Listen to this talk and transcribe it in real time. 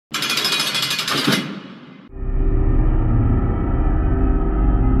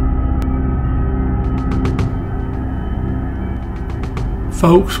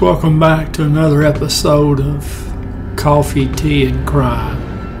Folks, welcome back to another episode of Coffee, Tea, and Crime.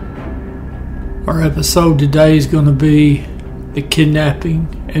 Our episode today is going to be the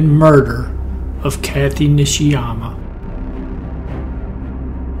kidnapping and murder of Kathy Nishiyama.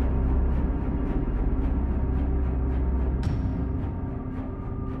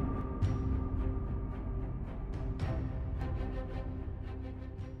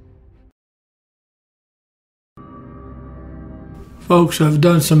 Folks, I've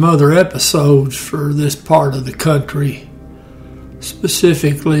done some other episodes for this part of the country,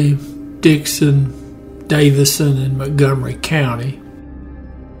 specifically Dixon, Davison, and Montgomery County.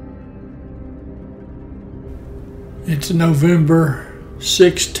 It's November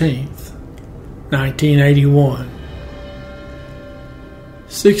 16th, 1981.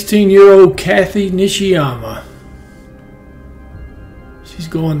 16-year-old Kathy Nishiyama. She's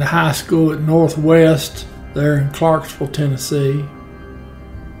going to high school at Northwest there in Clarksville, Tennessee.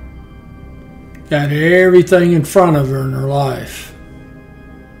 Got everything in front of her in her life.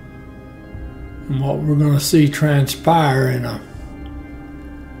 And what we're going to see transpire in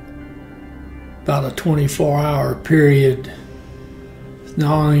about a 24-hour period is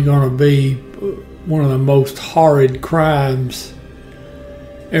not only going to be one of the most horrid crimes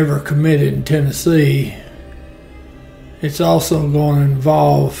ever committed in Tennessee, it's also going to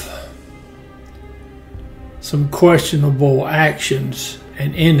involve some questionable actions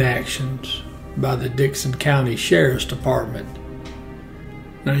and inactions by the Dixon County Sheriff's Department.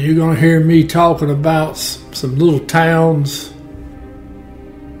 Now you're going to hear me talking about some little towns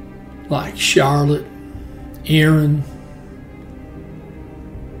like Charlotte, Erin,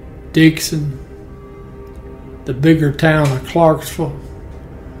 Dixon, the bigger town of Clarksville,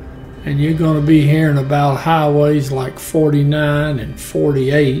 and you're going to be hearing about highways like 49 and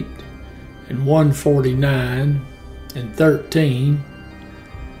 48 and 149 and 13.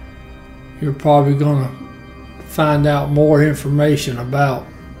 You're probably going to find out more information about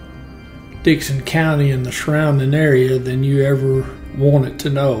Dixon County and the surrounding area than you ever wanted to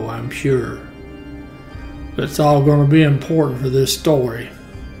know, I'm sure. But it's all going to be important for this story.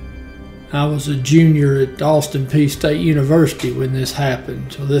 I was a junior at Austin Peay State University when this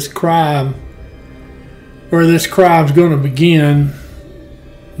happened, so this crime's going to begin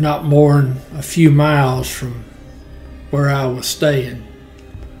not more than a few miles from where I was staying,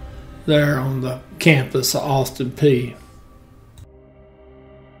 there on the campus of Austin Peay.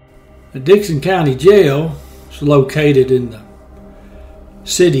 The Dixon County Jail is located in the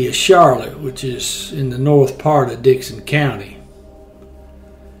city of Charlotte, which is in the north part of Dixon County.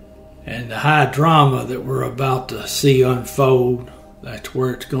 And the high drama that we're about to see unfold, that's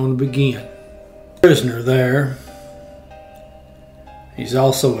where it's going to begin. Prisoner there, he's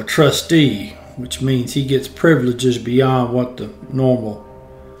also a trustee, which means he gets privileges beyond what the normal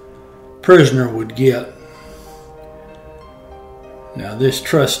prisoner would get. Now this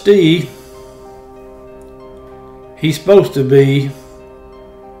trustee, he's supposed to be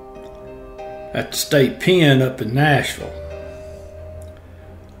at the state pen up in Nashville.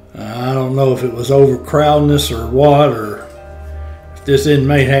 I don't know if it was overcrowdedness or what, or if this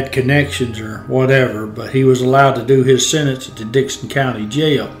inmate had connections or whatever, but he was allowed to do his sentence at the Dixon County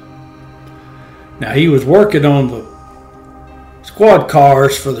Jail. Now he was working on the squad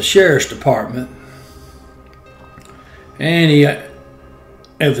cars for the Sheriff's Department, and he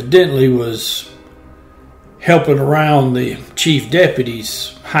evidently was helping around the chief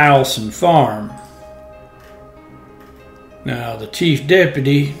deputy's house and farm. Now the chief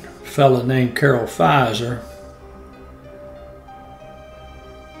deputy, a fellow named Carol Pfizer,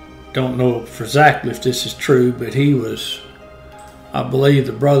 don't know for exactly if this is true, but he was, I believe,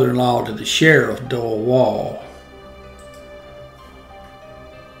 the brother-in-law to the sheriff, Doyle Wall.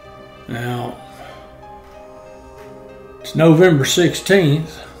 Now, it's November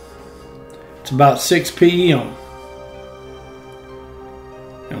 16th. It's about 6 p.m.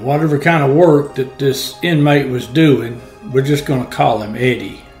 And whatever kind of work that this inmate was doing, we're just going to call him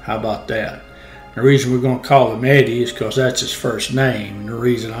Eddie. How about that? The reason we're going to call him Eddie is because that's his first name. And the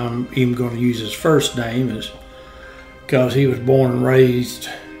reason I'm even going to use his first name is because he was born and raised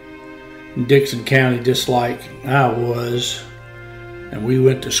in Dixon County just like I was. And we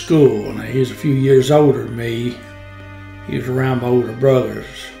went to school. And he was a few years older than me. He was around my older brother's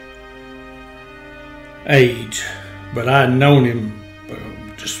age. But I'd known him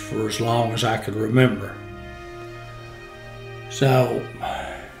just for as long as I could remember. So,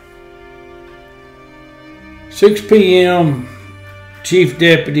 6 p.m., Chief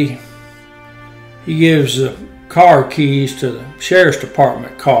Deputy he gives the car keys to the sheriff's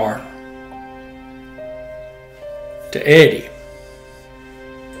department car to Eddie.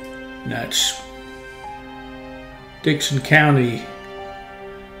 And that's Dixon County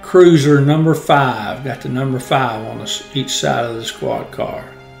Cruiser number 5. Got the number 5 on each side of the squad car.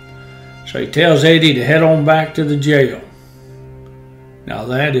 So he tells Eddie to head on back to the jail. Now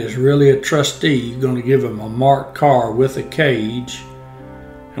that is really a trustee going to give him a marked car with a cage,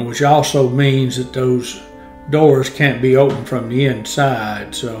 and which also means that those doors can't be opened from the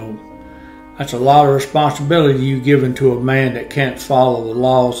inside. So that's a lot of responsibility you giving to a man that can't follow the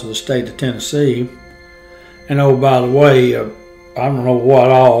laws of the state of Tennessee. And oh, by the way, I don't know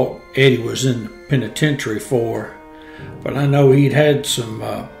what all Eddie was in the penitentiary for, but I know he'd had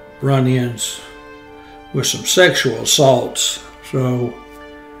some run-ins with some sexual assaults. So,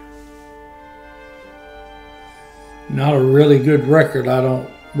 not a really good record, I don't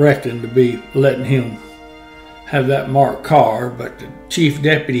reckon, to be letting him have that marked car, but the chief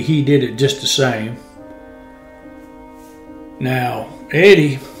deputy, he did it just the same. Now,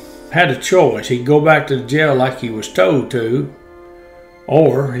 Eddie had a choice. He could go back to the jail like he was told to,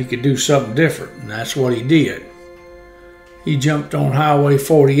 or he could do something different, and that's what he did. He jumped on Highway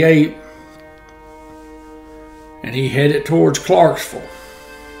 48 and he headed towards Clarksville,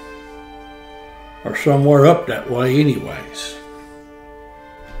 or somewhere up that way anyways.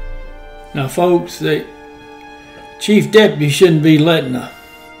 Now folks, the chief deputy shouldn't be letting an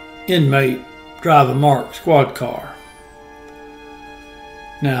inmate drive a marked squad car.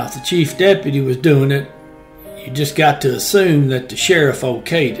 Now if the chief deputy was doing it, you just got to assume that the sheriff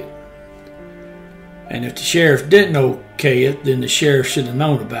okayed it. And if the sheriff didn't okay it, then the sheriff should have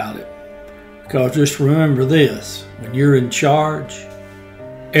known about it. Because just remember this, when you're in charge,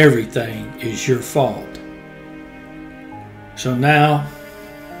 everything is your fault. So now,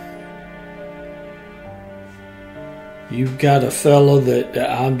 you've got a fella that,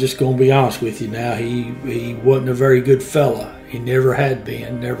 I'm just going to be honest with you now, he wasn't a very good fella. He never had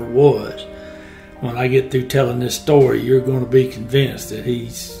been, never was. When I get through telling this story, you're going to be convinced that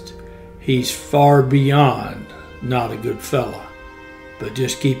he's far beyond not a good fella. But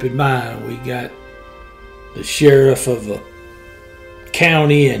just keep in mind, we got the sheriff of a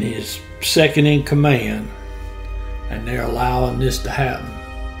county and his second in command, and they're allowing this to happen,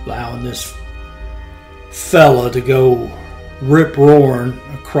 allowing this fella to go rip-roaring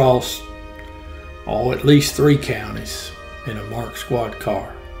across at least 3 counties in a marked squad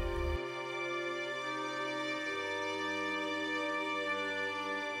car.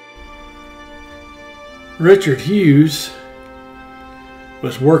 Richard Hughes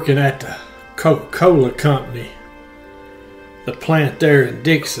was working at the Coca-Cola company, the plant there in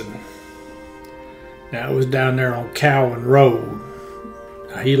Dixon. Now it was down there on Cowan Road.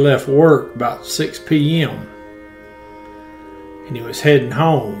 Now, he left work about 6 p.m. and he was heading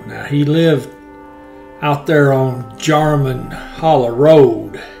home. Now he lived out there on Jarman Hollow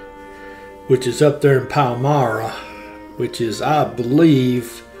Road, which is up there in Palmyra, which is, I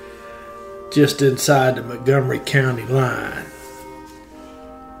believe, just inside the Montgomery County line.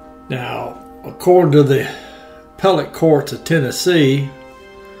 Now, according to the appellate courts of Tennessee,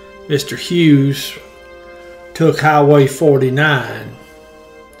 Mr. Hughes took Highway 49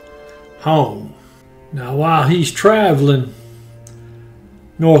 home. Now, while he's traveling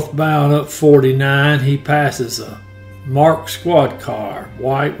northbound up 49, he passes a marked squad car,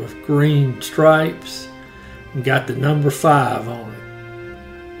 white with green stripes, and got the number 5 on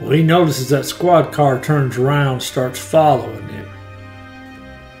it. Well, he notices that squad car turns around, starts following him.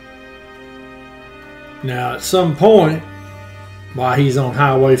 Now, at some point, while he's on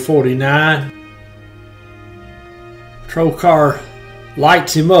Highway 49, patrol car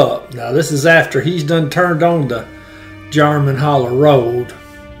lights him up. Now, this is after he's done turned on the Jarman Hollow Road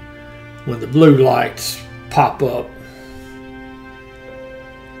when the blue lights pop up.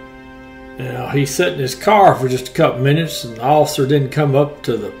 Now, he's sitting in his car for just a couple minutes, and the officer didn't come up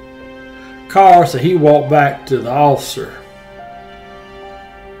to the car, so he walked back to the officer.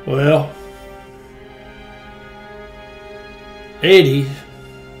 Well, Eddie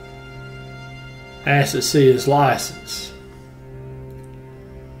asked to see his license,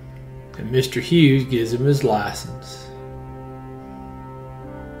 and Mr. Hughes gives him his license.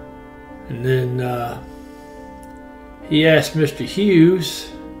 And then he asked Mr. Hughes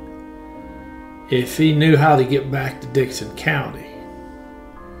if he knew how to get back to Dixon County.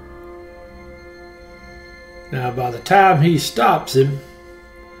 Now, by the time he stops him,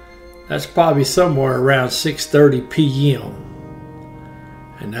 that's probably somewhere around 6:30 p.m.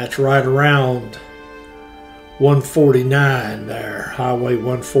 And that's right around 149 there, Highway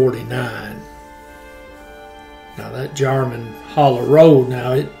 149. Now that Jarman Hollow Road,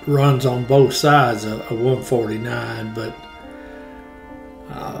 now it runs on both sides of 149, but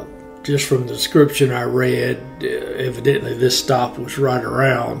just from the description I read, evidently this stop was right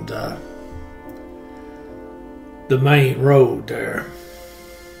around the main road there.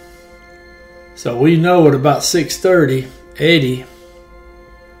 So we know at about 6:30, Eddie,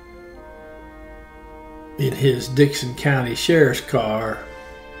 in his Dixon County Sheriff's car,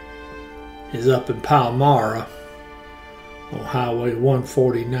 is up in Palmyra on Highway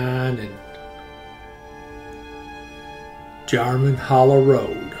 149 and Jarman Hollow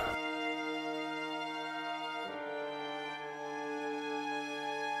Road.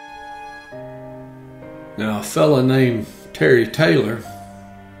 Now, a fella named Terry Taylor,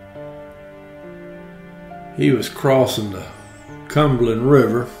 he was crossing the Cumberland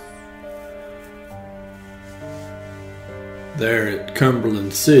River there at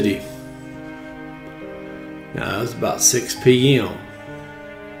Cumberland City. Now, it was about 6 p.m.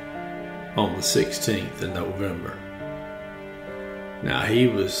 on the 16th of November. Now, he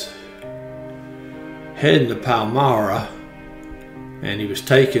was heading to Palmyra, and he was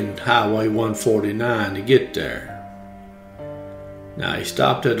taking Highway 149 to get there. Now, he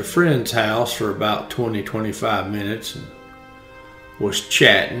stopped at a friend's house for about 20-25 minutes and was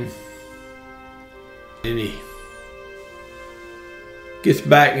chatting. Then he gets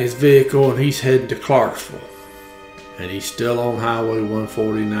back in his vehicle and he's heading to Clarksville. And he's still on Highway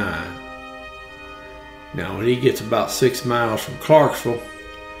 149. Now, when he gets about 6 miles from Clarksville,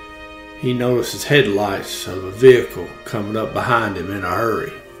 he notices headlights of a vehicle coming up behind him in a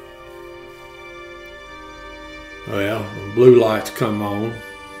hurry. Well, the blue lights come on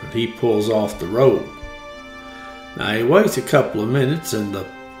and he pulls off the road. Now, he waits a couple of minutes and the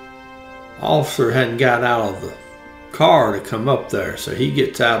officer hadn't got out of the car to come up there, so he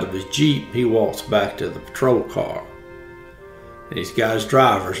gets out of his Jeep. He walks back to the patrol car. And he's got his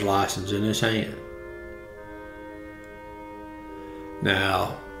driver's license in his hand.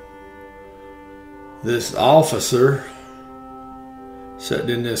 Now, this officer sitting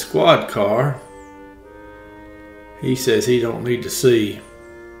in this squad car, he says he don't need to see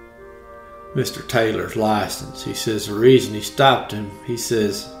Mr. Taylor's license. He says the reason he stopped him, he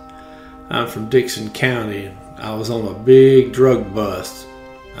says, I'm from Dixon County and I was on a big drug bust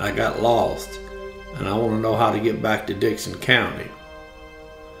and I got lost and I want to know how to get back to Dixon County.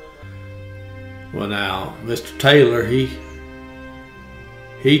 Well, now, Mr. Taylor, he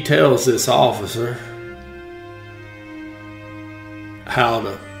tells this officer how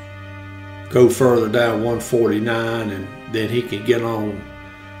to go further down 149 and then he can get on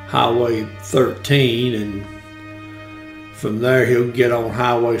Highway 13 and from there he'll get on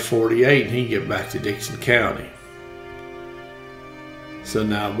Highway 48 and he can get back to Dixon County. So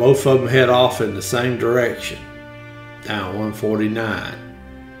now both of them head off in the same direction down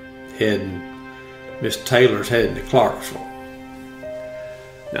 149 heading. Mr. Taylor's heading to Clarksville.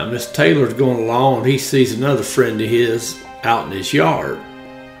 Now, Mr. Taylor's going along and he sees another friend of his out in his yard.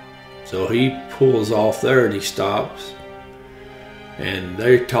 So he pulls off there and he stops. And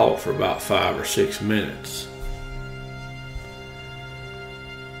they talk for about 5 or 6 minutes.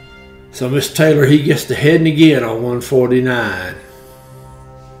 So Mr. Taylor, he gets to heading again on 149.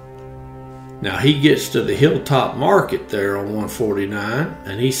 Now he gets to the Hilltop Market there on 149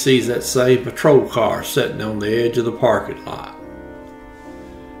 and he sees that same patrol car sitting on the edge of the parking lot.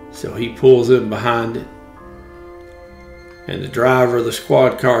 So he pulls in behind it and the driver of the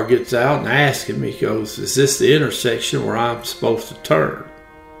squad car gets out and asks him, he goes, is this the intersection where I'm supposed to turn?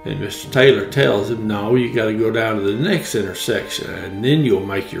 And Mr. Taylor tells him, no, you got to go down to the next intersection and then you'll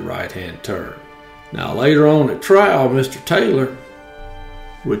make your right-hand turn. Now later on at trial, Mr. Taylor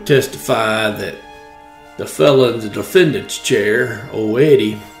would testify that the fella in the defendant's chair, old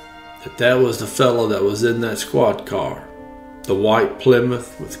Eddie, that was the fella that was in that squad car, the white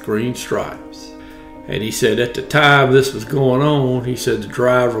Plymouth with green stripes. And he said at the time this was going on, he said the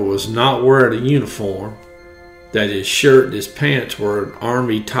driver was not wearing a uniform, that his shirt and his pants were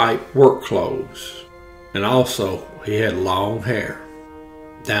army type work clothes. And also he had long hair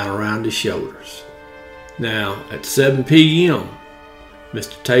down around his shoulders. Now at 7 p.m.,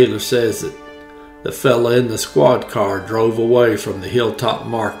 Mr. Taylor says that the fella in the squad car drove away from the Hilltop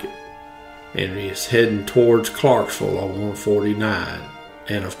Market and he is heading towards Clarksville on 149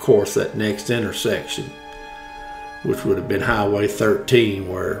 and of course that next intersection, which would have been Highway 13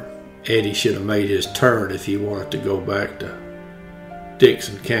 where Eddie should have made his turn if he wanted to go back to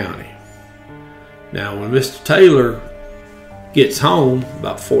Dixon County. Now when Mr. Taylor gets home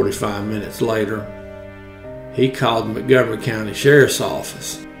about 45 minutes later, he called the Montgomery County Sheriff's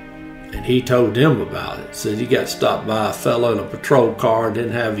Office And he told them about it. Said he got stopped by a fellow in a patrol car,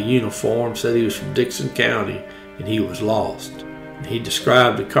 didn't have a uniform, said he was from Dixon County, and he was lost. And he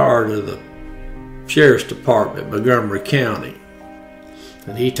described the car to the sheriff's department, Montgomery County.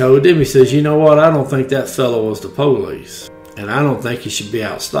 And he told them, he says, you know what, I don't think that fellow was the police. And I don't think he should be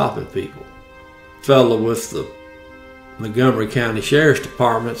out stopping people. Fellow with the Montgomery County Sheriff's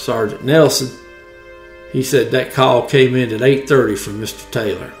Department, Sergeant Nelson, he said that call came in at 8:30 from Mr.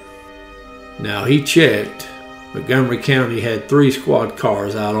 Taylor. Now he checked. Montgomery County had 3 squad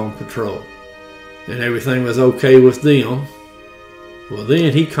cars out on patrol. And everything was okay with them. Well,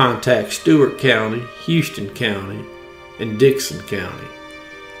 then he contacts Stewart County, Houston County, and Dixon County.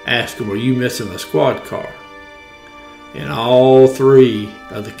 Asked them, are you missing a squad car? And all 3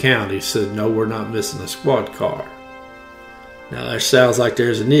 of the counties said, no, we're not missing a squad car. Now that sounds like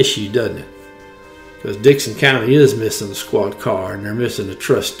there's an issue, doesn't it? Because Dixon County is missing a squad car and they're missing a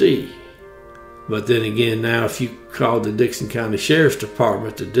trustee. But then again, now if you called the Dixon County Sheriff's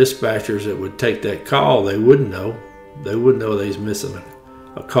Department, the dispatchers that would take that call, they wouldn't know. They wouldn't know they was missing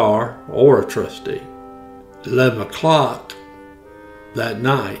a car or a trustee. 11 o'clock that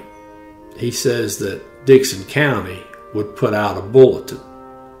night, he says that Dixon County would put out a bulletin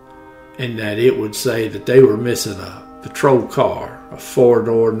and that it would say that they were missing a patrol car, a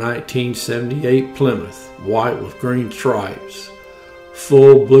 4-door 1978 Plymouth, white with green stripes,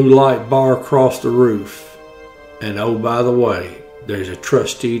 full blue light bar across the roof. And oh, by the way, there's a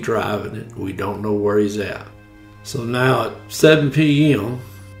trustee driving it. We don't know where he's at. So now at 7 p.m.,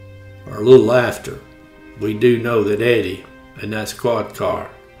 or a little after, we do know that Eddie and that squad car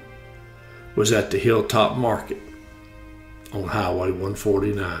was at the Hilltop Market on Highway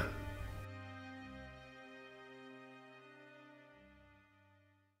 149.